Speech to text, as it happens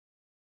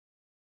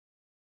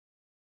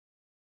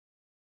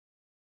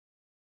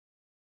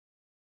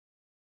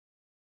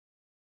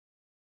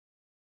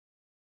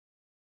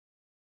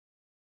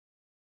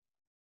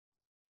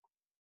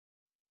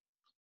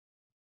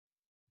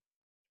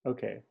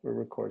Okay, we're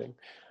recording.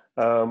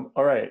 All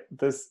right,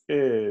 this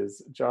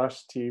is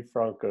Josh T.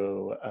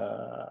 Franco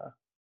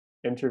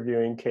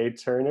interviewing Kay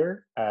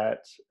Turner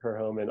at her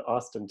home in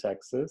Austin,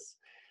 Texas,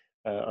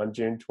 on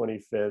June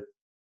 25th,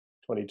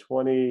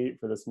 2020,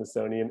 for the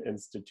Smithsonian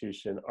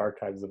Institution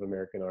Archives of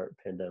American Art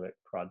Pandemic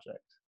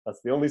Project.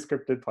 That's the only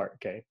scripted part,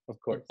 Kay, of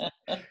course.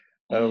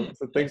 So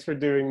thanks for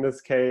doing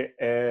this, Kay,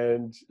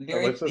 and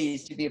Very let's just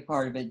pleased to be a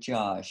part of it,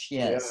 Josh.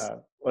 Yes. yeah,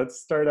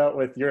 let's start out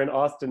with you're in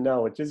Austin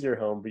now, which is your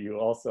home, but you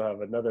also have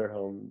another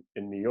home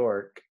in New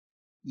York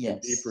and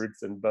deep Yes.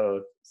 roots in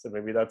both. So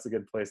maybe that's a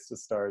good place to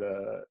start.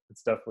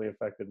 It's definitely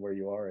affected where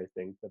you are, I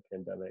think, the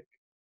pandemic.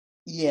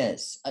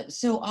 Yes.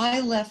 So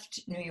I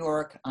left New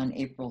York on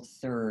April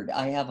 3rd.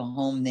 I have a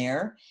home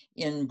there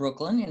in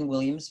Brooklyn, in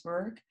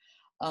Williamsburg.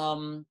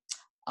 Um,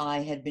 I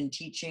had been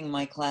teaching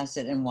my class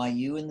at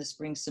NYU in the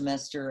spring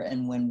semester,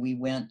 and when we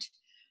went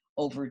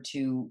over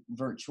to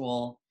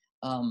virtual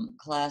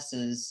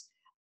classes,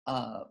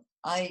 uh,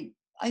 I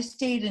I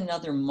stayed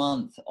another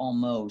month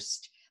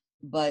almost,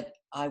 but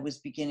I was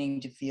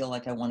beginning to feel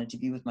like I wanted to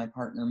be with my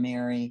partner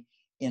Mary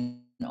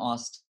in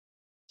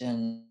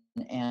Austin,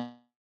 and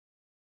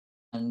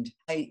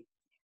I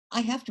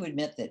have to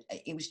admit that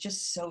it was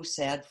just so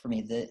sad for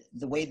me.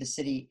 The way the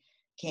city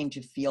came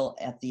to feel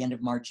at the end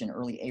of March and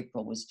early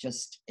April was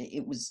just,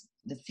 it was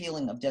the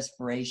feeling of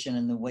desperation,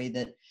 and the way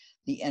that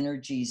the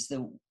energies,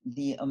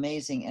 the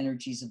amazing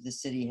energies of the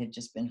city had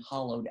just been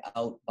hollowed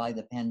out by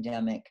the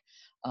pandemic,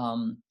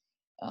 um,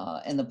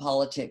 and the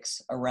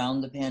politics around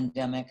the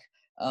pandemic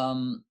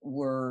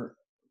were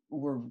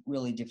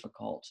really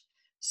difficult.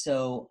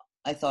 So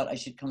I thought I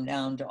should come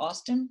down to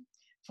Austin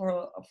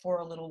for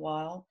a little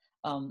while.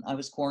 I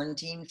was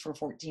quarantined for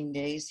 14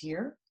 days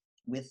here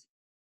with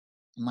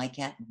my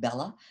cat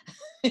Bella.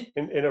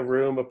 In a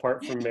room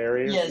apart from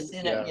Mary, Yes,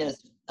 yeah.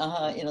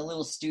 in a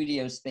little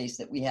studio space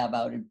that we have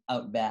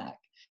out back.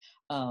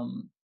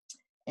 Um,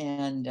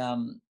 and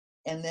um,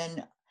 and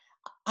then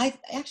I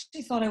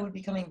actually thought I would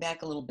be coming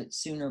back a little bit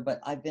sooner, but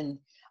I've been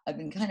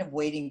kind of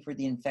waiting for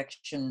the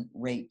infection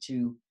rate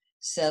to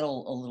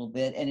settle a little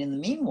bit. And in the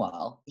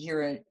meanwhile,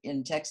 here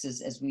in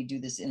Texas, as we do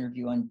this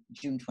interview on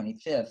June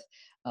 25th,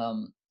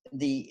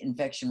 the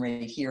infection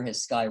rate here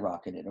has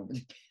skyrocketed over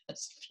the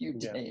past few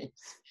Yeah. days.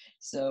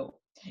 So,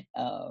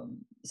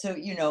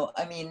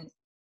 I mean,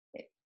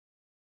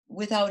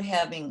 without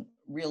having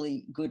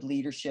really good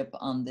leadership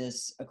on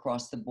this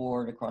across the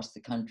board, across the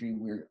country,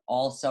 we're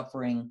all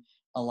suffering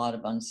a lot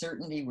of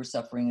uncertainty. We're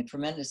suffering a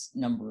tremendous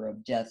number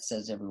of deaths,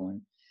 as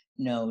everyone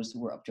knows.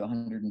 We're up to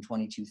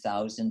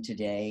 122,000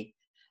 today.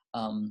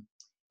 Um,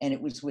 and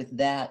it was with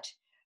that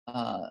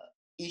uh,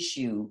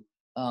 issue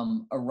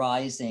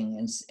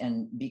arising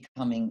and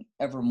becoming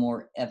ever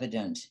more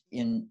evident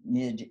in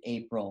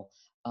mid-April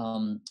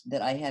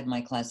that I had my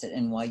class at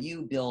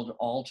NYU build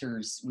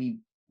altars. We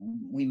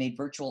made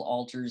virtual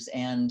altars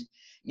and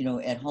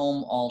at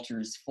home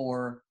altars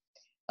for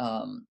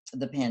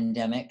the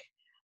pandemic,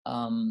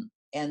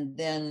 and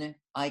then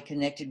I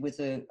connected with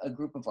a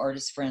group of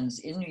artist friends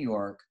in New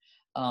York,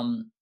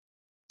 um,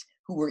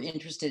 who were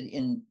interested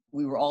in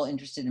we were all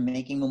interested in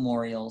making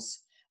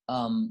memorials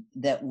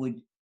that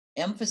would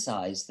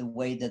emphasize the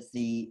way that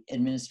the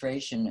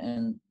administration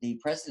and the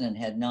president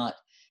had not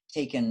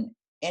taken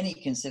any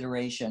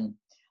consideration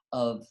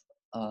of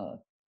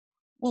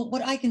well,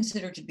 what I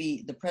consider to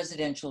be the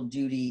presidential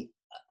duty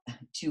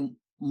to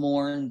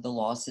mourn the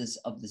losses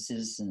of the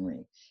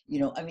citizenry.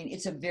 I mean,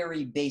 it's a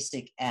very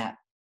basic act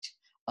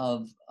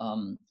of,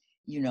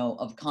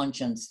 of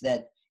conscience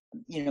that,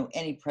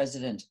 any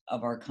president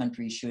of our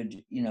country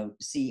should,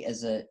 see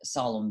as a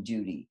solemn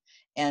duty.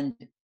 And,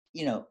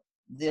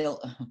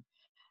 they'll,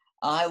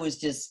 I was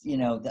just,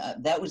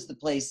 that was the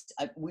place.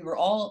 We were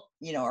all,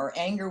 our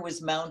anger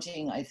was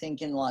mounting, I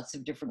think, in lots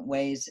of different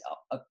ways.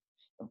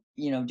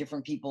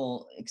 Different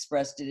people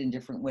expressed it in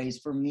different ways.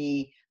 For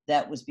me,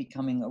 that was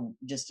becoming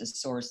just a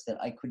source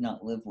that I could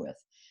not live with.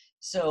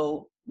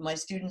 So my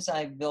students,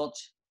 I built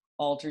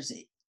altars.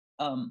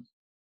 Um,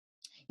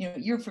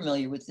 you're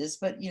familiar with this,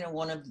 but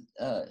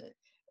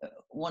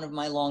one of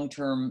my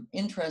long-term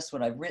interests,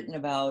 what I've written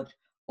about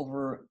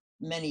over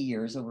many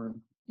years, over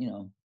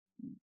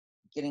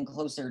getting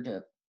closer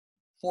to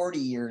 40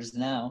 years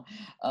now,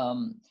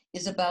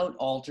 is about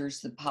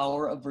altars, the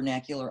power of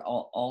vernacular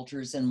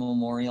altars and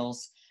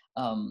memorials.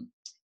 Um,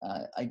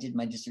 I did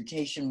my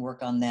dissertation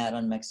work on that,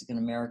 on Mexican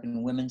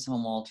American women's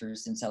home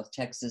altars in South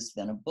Texas,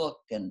 then a book.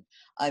 And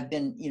I've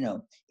been,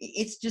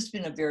 it's just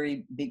been a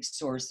very big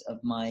source of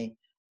my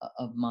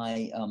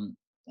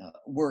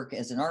work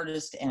as an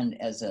artist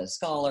and as a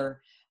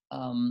scholar.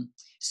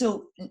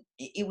 So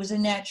it was a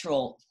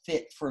natural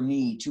fit for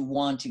me to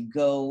want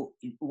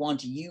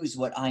to use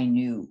what I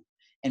knew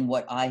and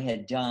what I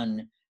had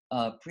done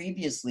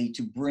previously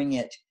to bring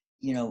it,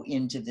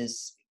 into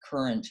this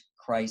current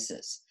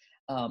crisis.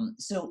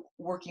 So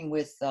working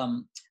with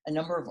a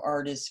number of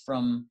artists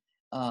from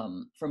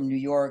New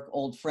York,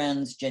 old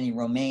friends, Jenny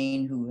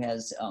Romaine, who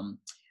has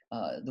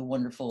the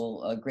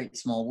wonderful Great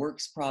Small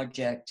Works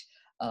project,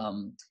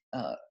 um,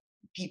 uh,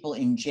 people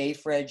in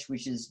JFREJ,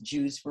 which is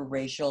Jews for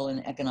Racial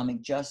and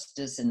Economic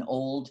Justice, an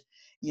old,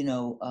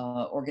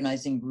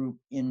 organizing group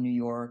in New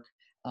York,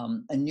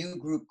 a new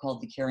group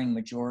called the Caring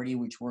Majority,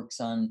 which works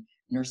on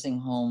nursing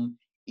home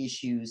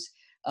issues.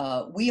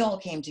 We all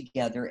came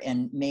together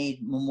and made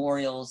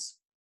memorials,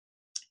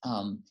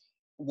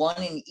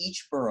 one in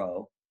each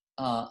borough,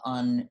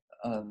 on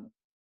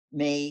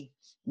May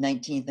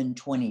 19th and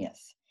 20th.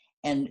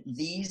 And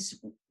these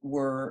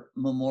were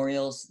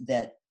memorials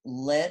that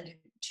led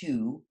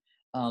to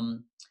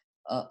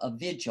a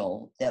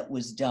vigil that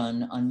was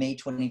done on May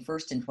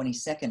 21st and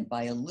 22nd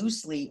by a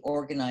loosely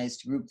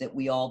organized group that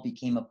we all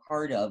became a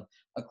part of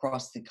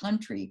across the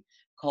country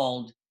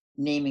called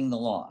Naming the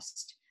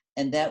Lost.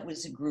 And that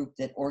was a group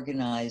that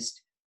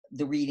organized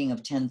the reading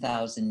of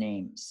 10,000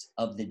 names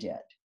of the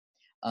dead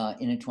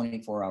in a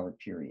 24-hour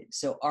period.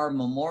 So our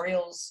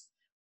memorials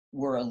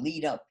were a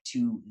lead up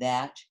to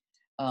that,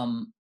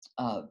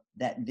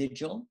 that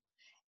vigil.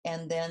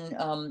 And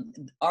then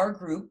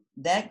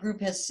that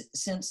group has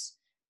since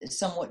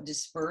somewhat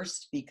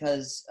dispersed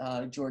because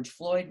George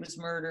Floyd was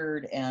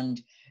murdered, and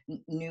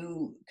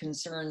new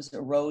concerns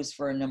arose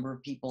for a number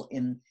of people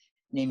in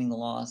Naming the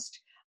Lost.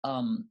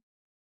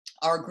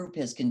 Our group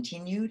has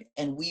continued,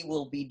 and we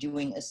will be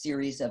doing a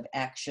series of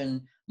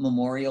action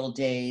memorial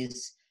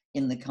days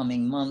in the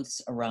coming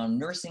months around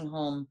nursing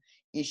home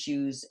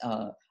issues,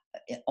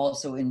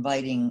 also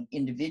inviting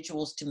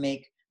individuals to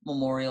make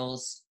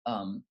memorials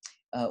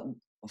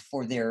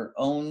for their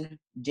own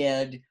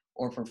dead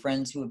or for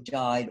friends who have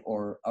died,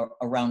 or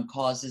around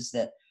causes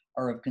that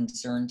are of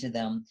concern to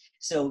them.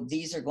 So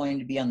these are going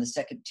to be on the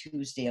second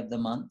Tuesday of the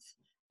month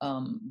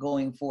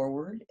going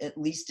forward, at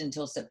least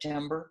until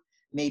September,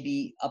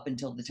 maybe up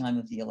until the time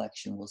of the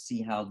election. We'll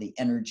see how the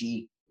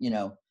energy,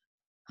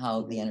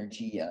 how the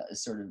energy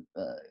sort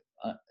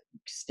of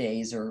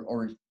stays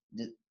or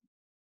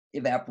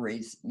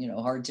evaporates,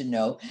 hard to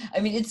know.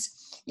 I mean,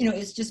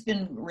 it's just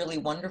been really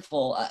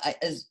wonderful.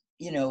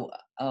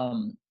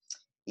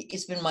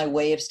 It's been my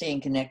way of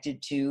staying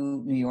connected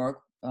to New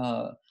York,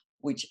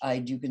 which I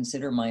do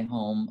consider my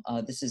home.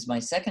 This is my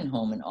second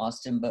home in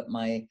Austin, but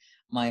my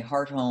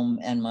heart home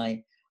and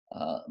my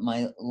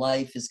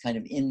life is kind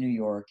of in New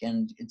York.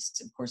 And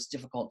it's, of course,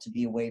 difficult to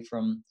be away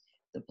from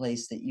the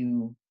place that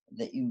you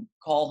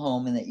call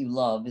home and that you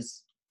love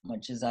as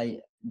much as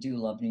I do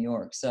love New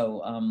York.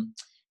 So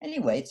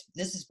anyway,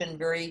 this has been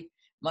very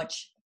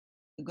much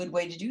a good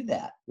way to do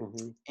that.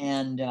 Mm-hmm.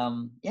 And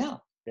yeah.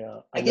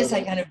 I guess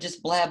I kind of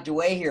just blabbed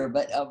away here,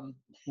 but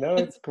no,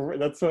 it's great.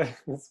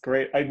 It's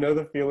great. I know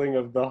the feeling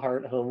of the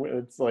heart home.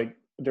 It's like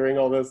during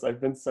all this, I've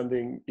been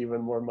sending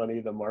even more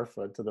money to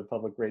Marfa, to the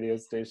public radio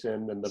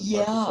station, and the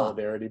Marfa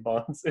Solidarity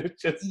Bonds.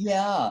 It's just,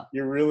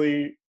 you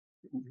really.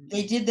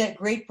 They did that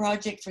great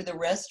project for the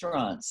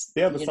restaurants.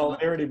 Yeah, the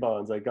Solidarity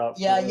Bonds I got.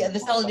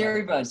 The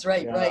Solidarity Bonds,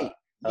 right.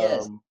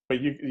 Yes.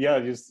 But you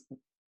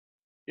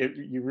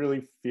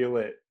really feel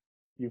it.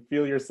 You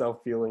feel yourself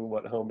feeling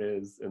what home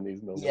is in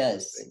these moments.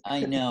 Yes,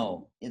 I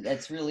know.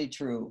 That's really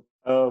true.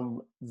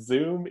 Zoom,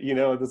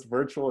 this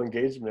virtual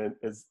engagement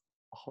is,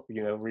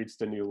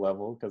 reached a new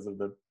level because of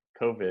the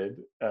COVID.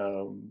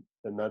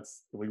 And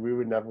that's, we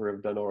would never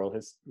have done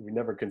we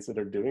never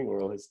considered doing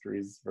oral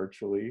histories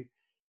virtually.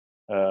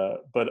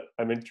 But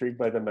I'm intrigued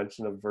by the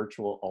mention of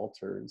virtual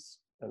altars.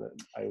 And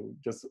I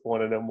just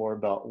want to know more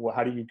about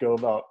how do you go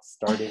about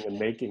starting and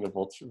making a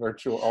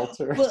virtual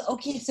altar? Well,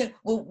 okay,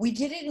 we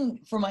did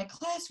it for my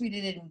class, we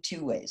did it in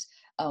two ways.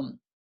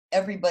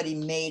 Everybody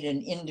made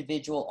an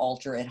individual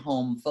altar at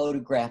home,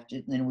 photographed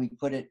it, and then we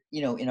put it,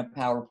 in a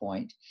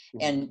PowerPoint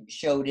and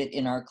showed it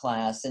in our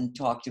class and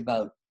talked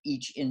about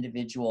each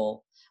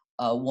individual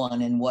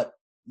one and what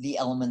the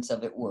elements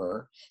of it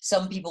were.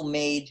 Some people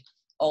made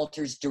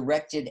altars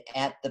directed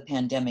at the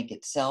pandemic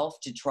itself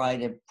to try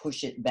to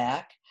push it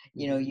back,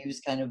 use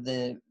kind of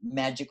the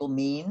magical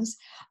means.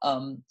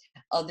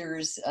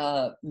 Others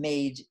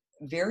made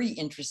very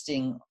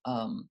interesting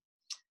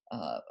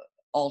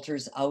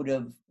altars out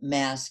of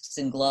masks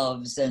and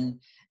gloves and,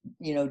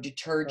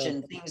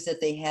 detergent, things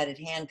that they had at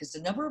hand. Because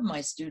a number of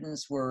my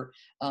students were,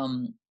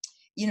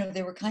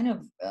 they were kind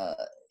of,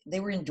 they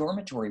were in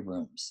dormitory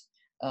rooms.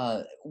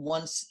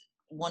 Once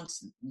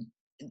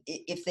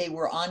if they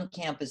were on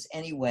campus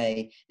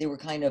anyway, they were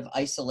kind of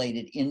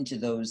isolated into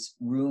those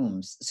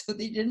rooms. So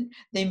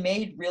they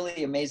made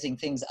really amazing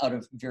things out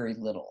of very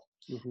little.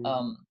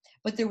 Mm-hmm.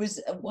 But there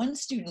was one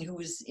student who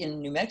was in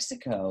New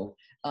Mexico,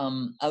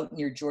 out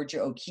near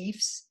Georgia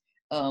O'Keeffe's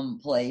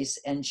place,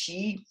 and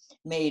she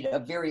made a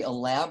very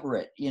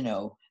elaborate,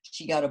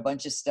 she got a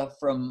bunch of stuff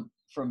from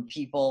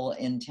people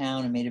in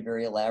town and made a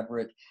very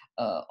elaborate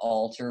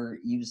altar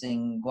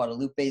using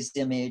Guadalupe's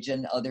image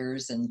and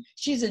others. And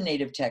she's a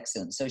native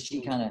Texan, so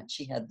she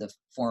had the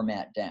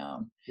format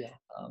down. Yeah.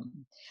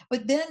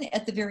 But then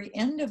at the very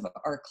end of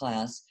our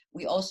class,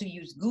 we also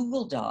used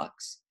Google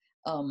Docs.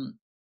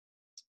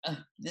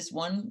 This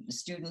one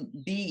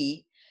student,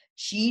 B,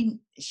 she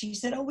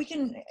said, we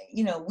can,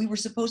 we were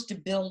supposed to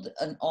build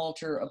an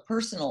altar, a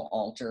personal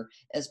altar,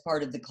 as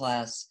part of the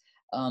class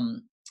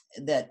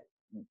that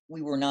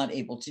we were not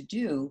able to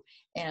do.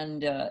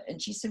 And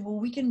she said, well,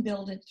 we can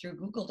build it through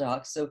Google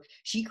Docs. So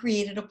she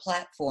created a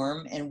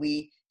platform, and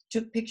we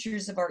took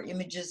pictures of our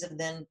images and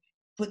then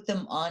put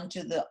them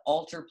onto the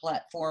altar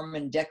platform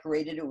and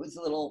decorated it with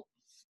little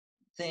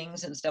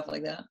things and stuff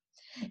like that.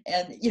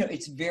 And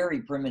it's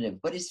very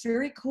primitive, but it's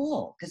very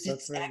cool because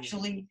That's it's very nice.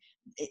 actually,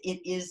 it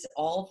is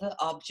all the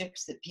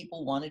objects that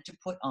people wanted to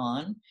put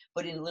on,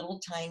 but in little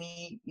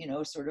tiny,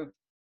 sort of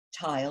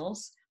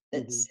tiles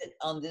that Mhm. sit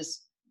on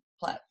this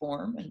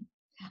platform. And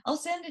I'll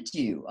send it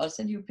to you. I'll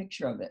send you a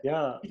picture of it.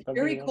 Yeah, It's that'd be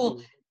very cool.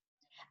 lovely.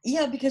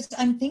 Yeah, because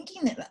I'm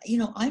thinking that,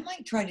 I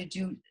might try to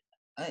do,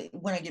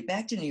 when I get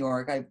back to New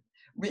York, I've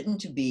written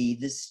to be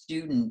the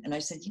student, and I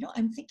said,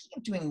 I'm thinking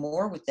of doing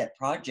more with that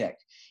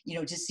project,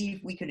 to see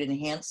if we could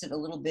enhance it a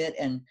little bit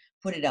and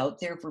put it out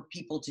there for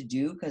people to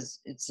do, because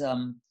it's,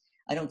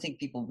 I don't think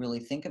people really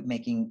think of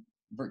making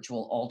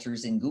virtual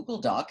altars in Google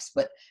Docs,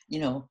 but,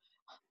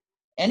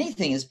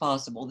 anything is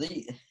possible,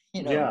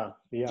 Yeah,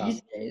 yeah,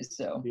 these days.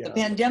 So the yeah.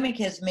 pandemic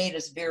has made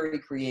us very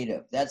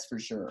creative, that's for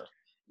sure,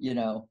 you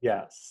know.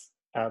 Yes,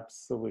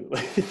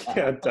 absolutely. Yeah,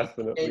 Yeah, it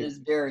definitely. is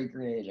very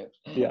creative.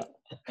 Yeah.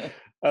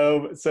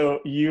 So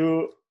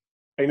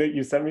I know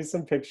you sent me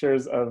some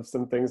pictures of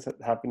some things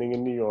happening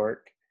in New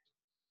York,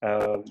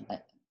 um,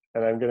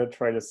 and I'm gonna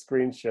try to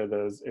screen share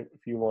those if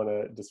you want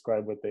to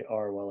describe what they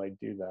are while I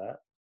do that.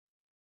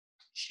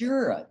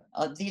 Sure.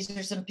 These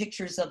are some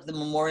pictures of the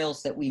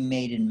memorials that we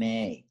made in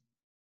May.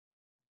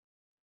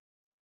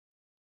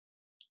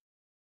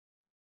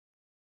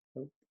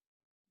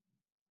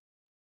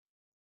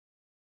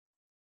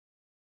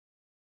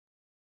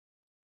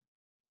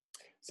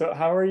 So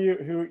how are you?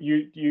 Who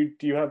you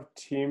do you have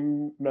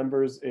team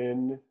members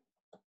in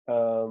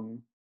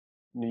um,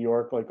 New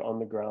York, like on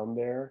the ground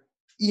there?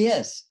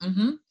 Yes.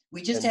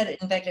 We just And had,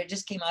 in fact, I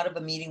just came out of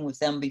a meeting with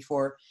them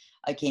before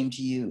I came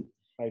to you,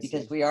 I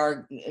because see. we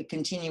are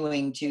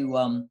continuing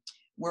to,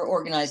 we're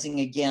organizing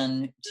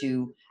again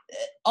to,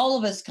 all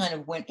of us kind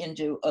of went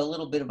into a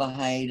little bit of a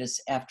hiatus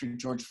after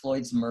George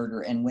Floyd's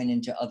murder and went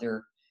into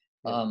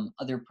Yeah.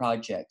 other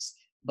projects.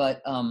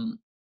 But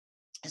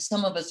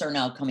some of us are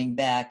now coming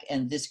back,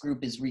 and this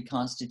group is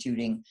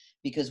reconstituting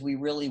because we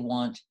really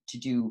want to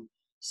do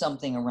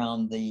something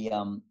around the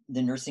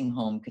nursing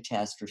home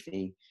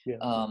catastrophe.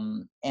 Yeah.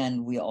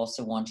 And we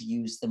also want to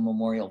use the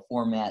memorial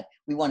format.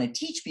 We want to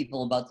teach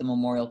people about the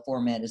memorial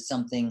format as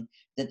something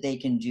that they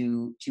can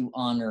do to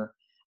honor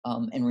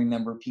and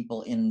remember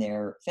people in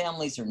their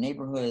families or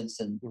neighborhoods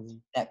and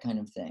Mhm. that kind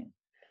of thing.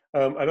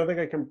 I don't think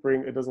I can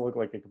bring, it doesn't look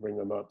like I can bring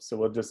them up. So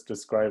we'll just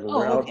describe them.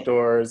 They're Oh, okay.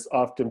 outdoors,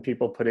 often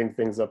people putting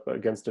things up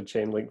against a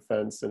chain link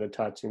fence and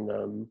attaching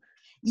them. I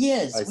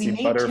Yes, we see made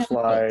templates.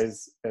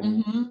 butterflies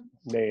and hmm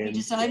We names. Yeah.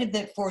 decided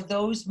that for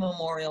those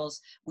memorials,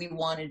 we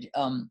wanted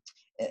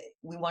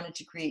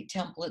to create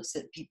templates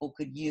that people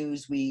could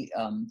use. We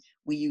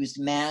used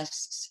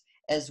masks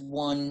as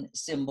one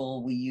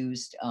symbol. We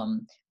used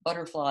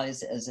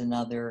butterflies as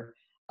another.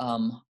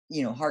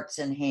 Hearts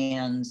and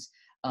hands,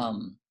 Mhm.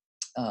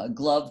 um,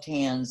 gloved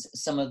hands.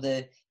 Some of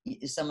the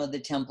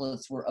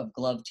templates were of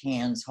gloved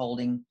hands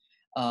holding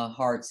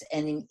hearts,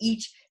 and in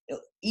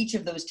each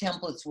of those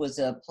templates was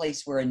a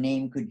place where a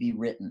name could be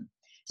written.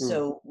 Mm.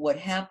 So what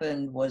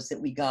happened was that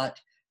we got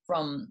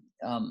from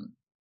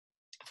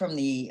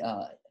the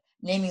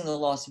Naming the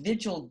Lost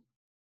Vigil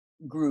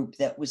group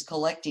that was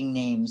collecting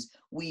names.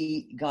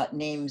 We got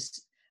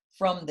names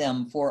from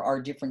them for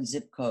our different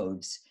zip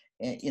codes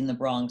in the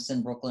Bronx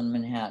and Brooklyn,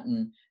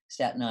 Manhattan,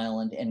 Staten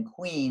Island, and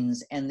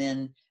Queens, and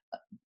then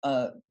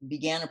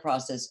began a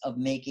process of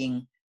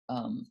making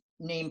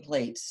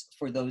nameplates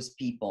for those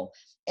people.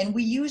 And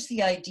we used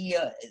the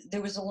idea,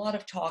 there was a lot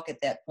of talk at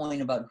that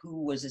point about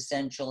who was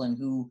essential and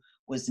who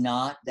was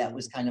not. That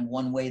was Mm. kind of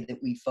one way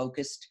that we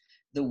focused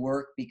the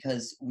work,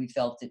 because we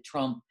felt that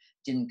Trump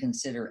didn't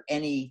consider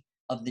any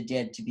of the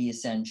dead to be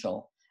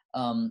essential.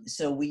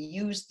 So we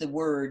used the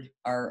word,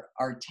 our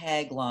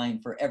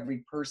tagline for every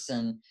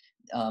person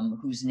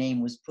whose name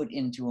was put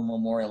into a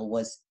memorial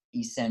was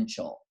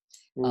essential.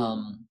 Mm.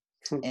 Um,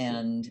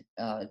 and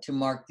to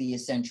mark the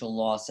essential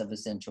loss of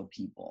essential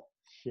people.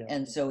 Yeah.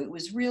 And so it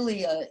was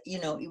really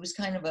it was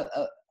kind of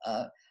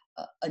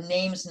a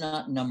names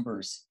not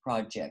numbers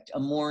project, a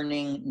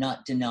mourning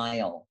not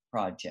denial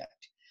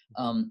project.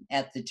 Mhm.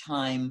 At the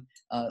time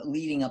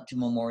leading up to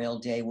Memorial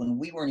Day, when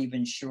we weren't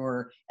even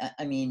sure,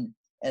 I mean,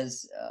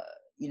 as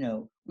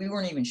we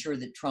weren't even sure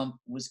that Trump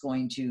was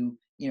going to,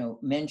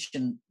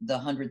 mention the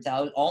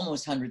 100,000,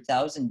 almost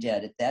 100,000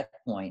 dead at that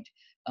point.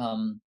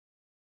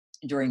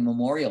 During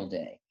Memorial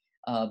Day.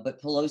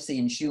 But Pelosi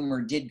and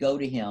Schumer did go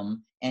to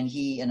him, and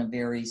he, in a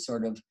very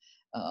sort of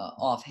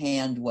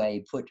offhand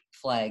way, put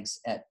flags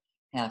at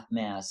half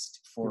mast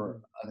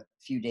for Mhm. a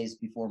few days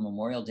before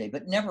Memorial Day,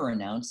 but never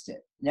announced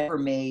it, never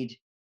made,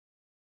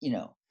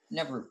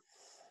 never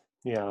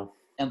Yeah.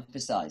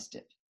 emphasized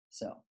it.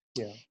 So.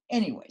 Yeah.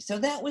 Anyway, so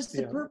that was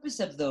the Yeah. purpose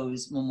of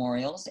those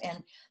memorials,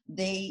 and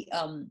they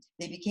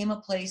became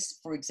a place.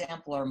 For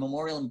example, our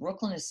memorial in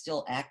Brooklyn is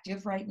still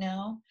active right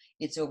now.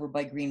 It's over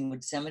by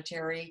Greenwood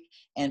Cemetery,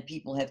 and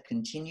people have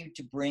continued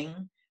to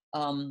bring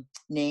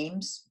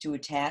names to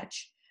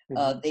attach.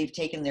 Hmm. They've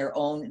taken their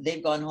own.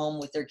 They've gone home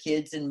with their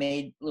kids and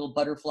made little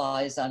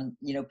butterflies on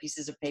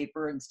pieces of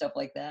paper and stuff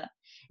like that,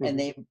 and Hmm.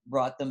 they've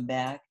brought them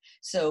back.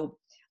 So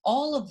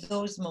all of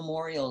those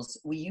memorials,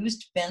 we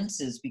used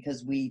fences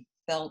because we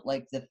felt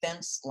like the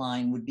fence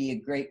line would be a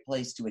great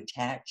place to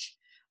attach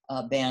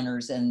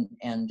banners and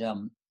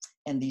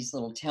these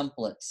little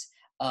templates.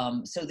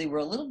 So they were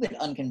a little bit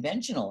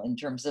unconventional in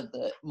terms of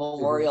the Hmm.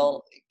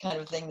 memorial kind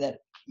of thing that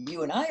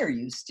you and I are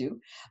used to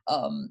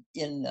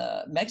in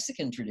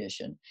Mexican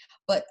tradition,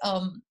 but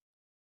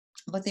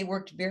but they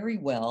worked very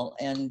well,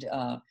 and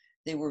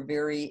they were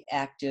very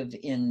active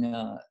in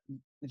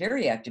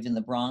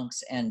the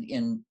Bronx and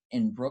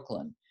in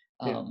Brooklyn.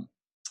 Yeah. Um,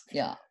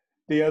 yeah.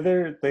 The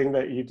other thing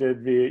that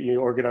you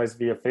organized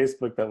via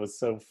Facebook that was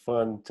so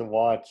fun to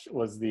watch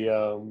was the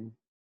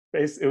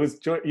it was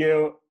joy,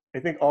 I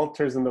think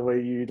altars and the way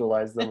you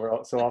utilize them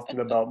are so often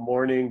about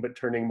mourning, but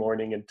turning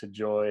mourning into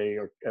joy,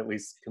 or at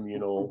least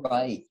communal,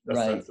 Right, a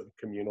right. sense of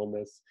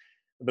communalness.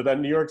 But that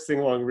New York sing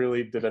along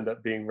really did end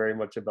up being very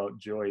much about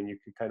joy, and you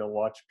could kind of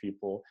watch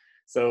people.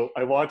 So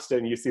I watched it,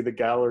 and you see the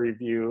gallery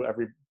view,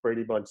 every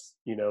Brady Bunch,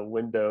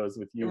 windows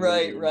with you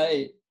Right, leading,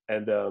 right.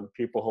 and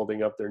people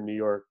holding up their New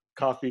York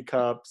coffee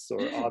cups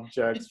or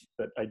objects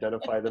that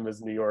identify them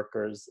as New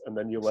Yorkers, and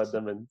then you led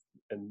them in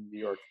New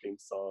York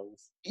themed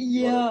songs.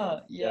 You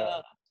want to, Yeah, yeah,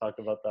 yeah. talk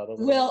about that a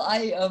little?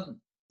 Well,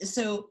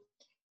 so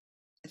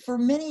for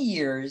many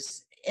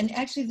years, and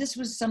actually this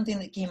was something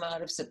that came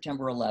out of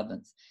September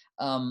 11th.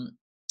 Um,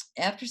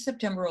 After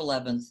September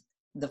 11th,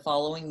 the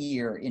following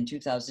year in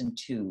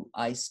 2002,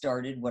 I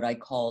started what I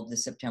called the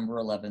September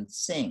 11th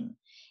Sing.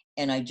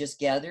 And I just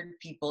gathered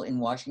people in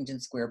Washington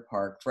Square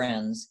Park,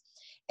 friends,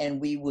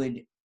 and we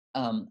would,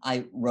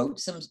 I wrote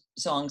some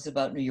songs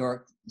about New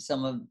York,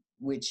 some of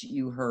which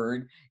you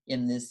heard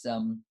in this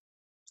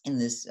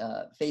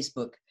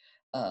Facebook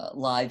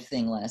live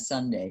thing last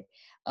Sunday.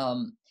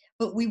 Um,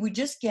 but we would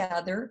just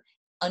gather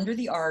under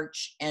the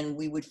arch, and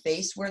we would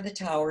face where the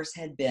towers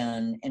had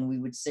been, and we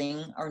would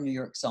sing our New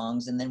York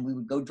songs, and then we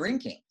would go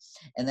drinking.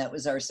 And that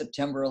was our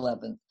September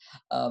 11th.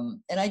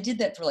 And I did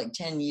that for like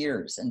 10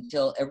 years,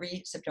 until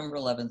every September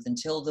 11th,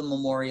 until the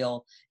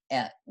memorial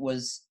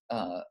was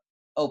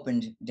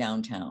opened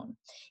downtown.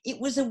 It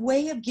was a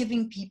way of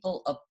giving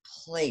people a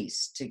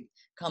place to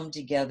come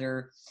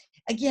together.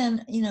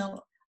 Again,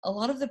 a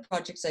lot of the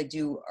projects I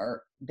do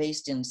are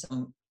based in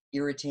some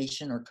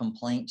irritation or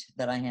complaint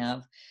that I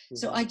have.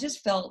 So Hmm. I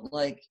just felt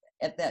like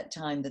at that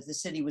time that the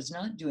city was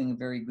not doing a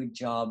very good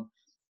job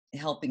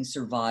helping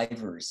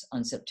survivors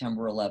on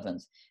September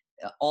 11th.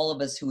 All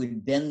of us who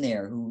had been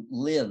there, who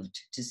lived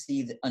to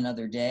see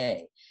another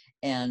day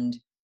and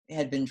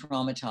had been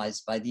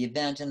traumatized by the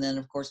event, and then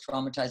of course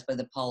traumatized by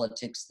the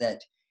politics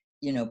that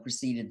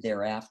proceeded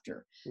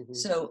thereafter. Hmm.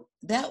 So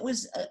that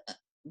was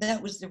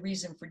the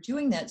reason for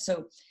doing that.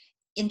 So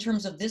in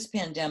terms of this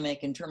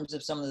pandemic, in terms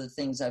of some of the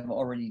things I've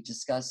already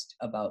discussed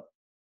about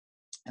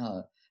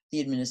uh,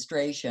 the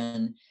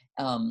administration,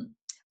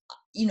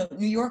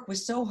 New York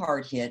was so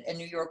hard hit, and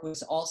New York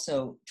was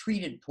also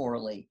treated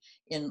poorly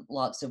in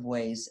lots of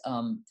ways.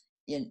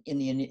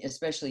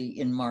 Especially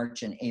in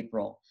March and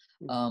April,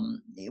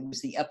 it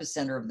was the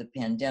epicenter of the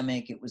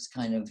pandemic. It was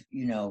kind of,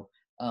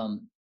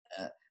 um,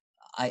 uh,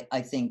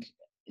 I think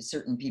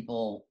certain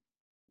people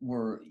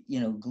were,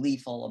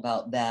 gleeful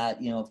about that.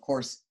 Of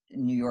course,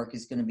 New York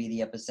is going to be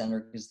the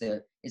epicenter because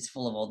it's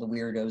full of all the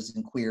weirdos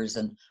and queers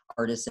and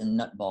artists and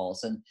nutballs,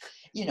 and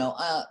you know,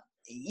 uh,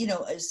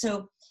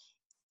 so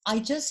I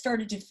just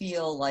started to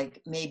feel like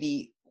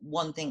maybe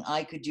one thing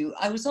I could do.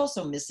 I was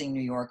also missing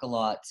New York a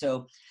lot,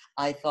 so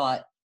I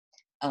thought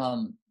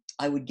um,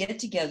 I would get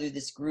together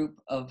this group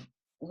of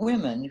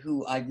women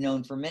who I've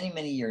known for many,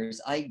 many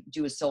years. I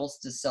do a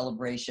solstice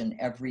celebration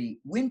every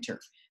winter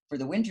for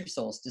the winter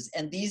solstice.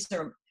 And these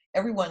are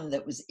everyone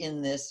that was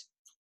in this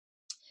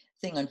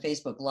thing on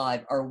Facebook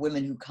Live are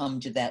women who come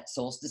to that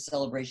solstice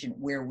celebration,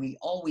 where we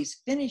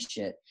always finish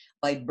it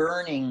by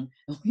burning.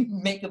 We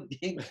make a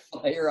big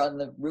fire on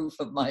the roof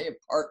of my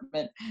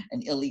apartment,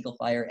 an illegal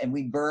fire, and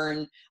we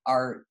burn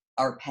our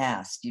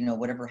past,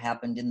 whatever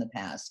happened in the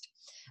past,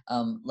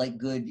 like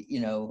good,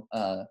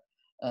 uh,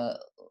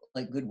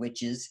 like good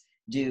witches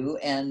do.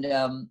 And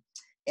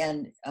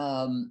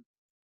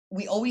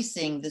we always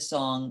sing the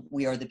song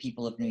 "We Are the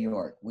People of New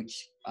York,"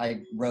 which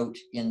I wrote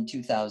in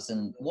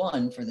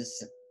 2001 for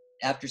this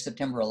after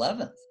September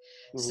 11th.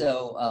 Hmm.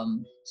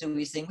 So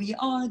we sing, "We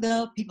are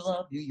the people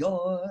of New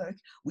York.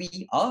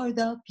 We are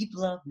the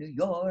people of New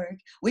York.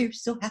 We're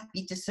so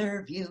happy to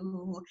serve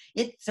you.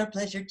 It's our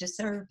pleasure to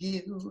serve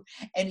you."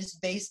 And it's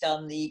based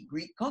on the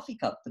Greek coffee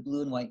cup, the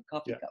blue and white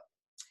coffee Yeah. cup.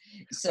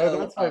 Oh, So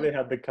that's why they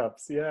had the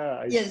cups. Yeah,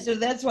 I yeah, see. so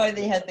that's why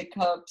they Right, had the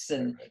cups, right,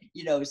 and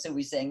right. so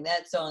we sang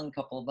that song, a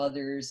couple of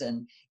others,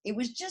 and it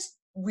was just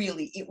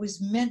really, it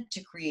was meant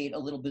to create a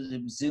little bit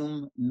of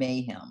Zoom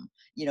mayhem,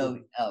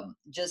 Mhm.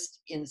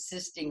 just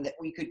insisting that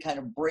we could kind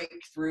of break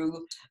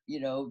through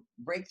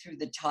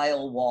the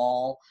tile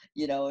wall,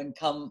 and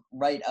come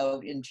right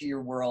out into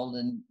your world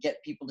and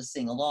get people to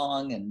sing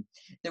along. And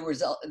there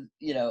was,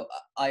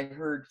 I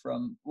heard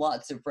from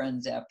lots of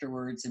friends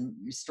afterwards and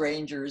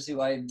strangers who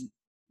I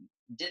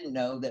didn't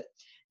know that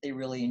they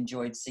really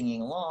enjoyed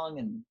singing along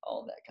and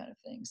all that kind of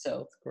thing. So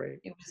That's great.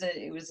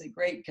 it was a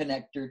great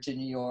connector to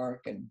New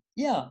York, and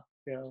yeah.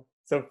 Yeah.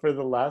 So for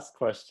the last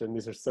question,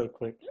 these are so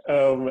quick.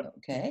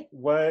 Okay.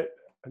 What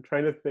I'm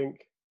trying to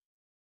think.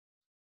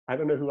 I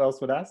don't know who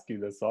else would ask you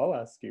this, so I'll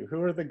ask you.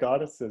 Who are the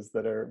goddesses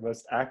that are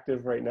most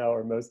active right now,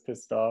 or most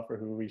pissed off, or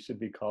who we should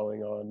be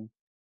calling on?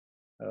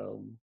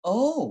 Um,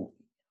 Oh,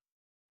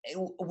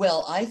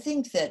 well, I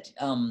think that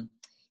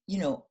you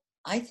know,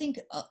 I think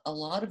a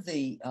lot of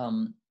the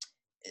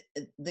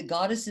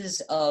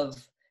goddesses of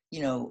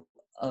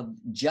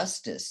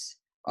justice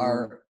mm,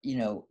 are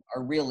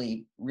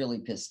really really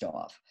pissed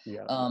off.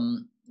 yeah.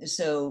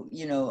 So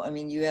I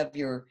mean, you have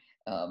your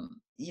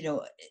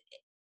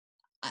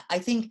I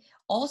think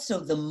also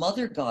the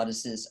mother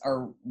goddesses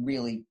are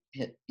really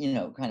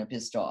kind of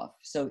pissed off.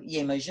 So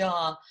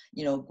Yemaja,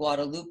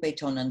 Guadalupe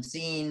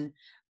Tonantzin,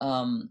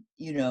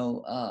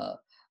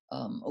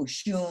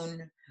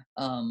 Oshun.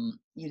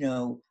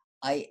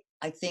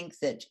 I think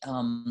that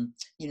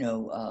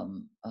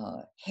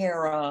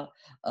Hera,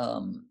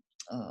 um,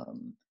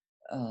 um,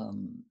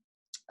 um,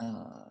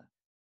 uh,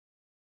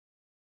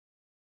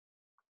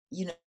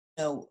 you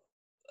know,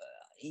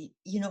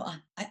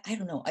 I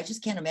don't know. I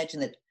just can't imagine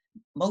that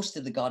most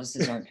of the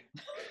goddesses aren't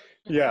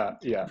Yeah,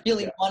 yeah,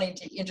 really yeah, wanting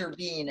to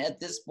intervene at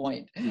this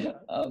point. yeah.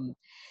 Um,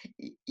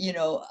 you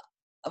know,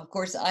 of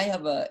course, I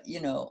have a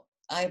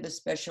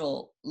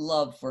special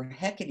love for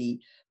Hecate,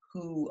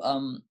 who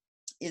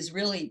is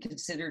really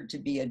considered to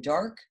be a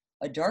dark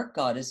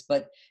goddess,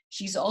 but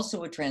she's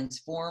also a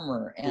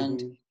transformer.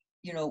 And Hmm.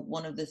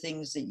 one of the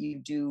things that you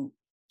do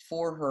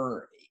for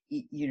her,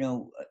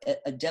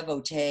 a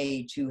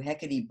devotee to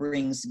Hecate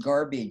brings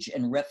garbage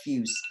and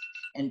refuse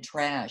and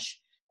trash.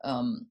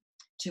 Um,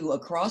 to a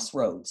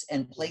crossroads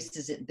and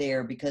places it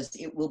there because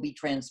it will be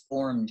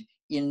transformed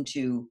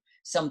into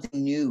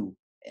something new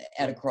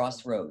at a Yeah,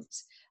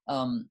 crossroads.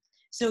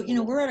 So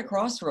well, we're at a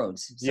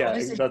crossroads. So yeah.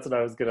 I say, That's what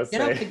I was gonna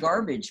get out say. the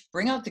garbage,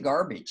 bring out the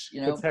garbage.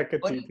 It's Put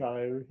Hecate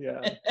time.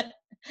 Yeah,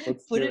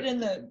 let's put do it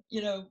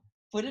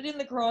it. in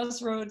the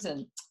crossroads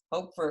and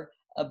hope for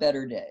a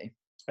better day.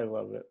 I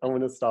love it. I'm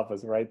gonna stop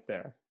us right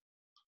there.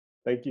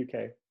 Thank you,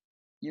 Kay.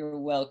 You're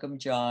welcome,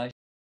 Josh.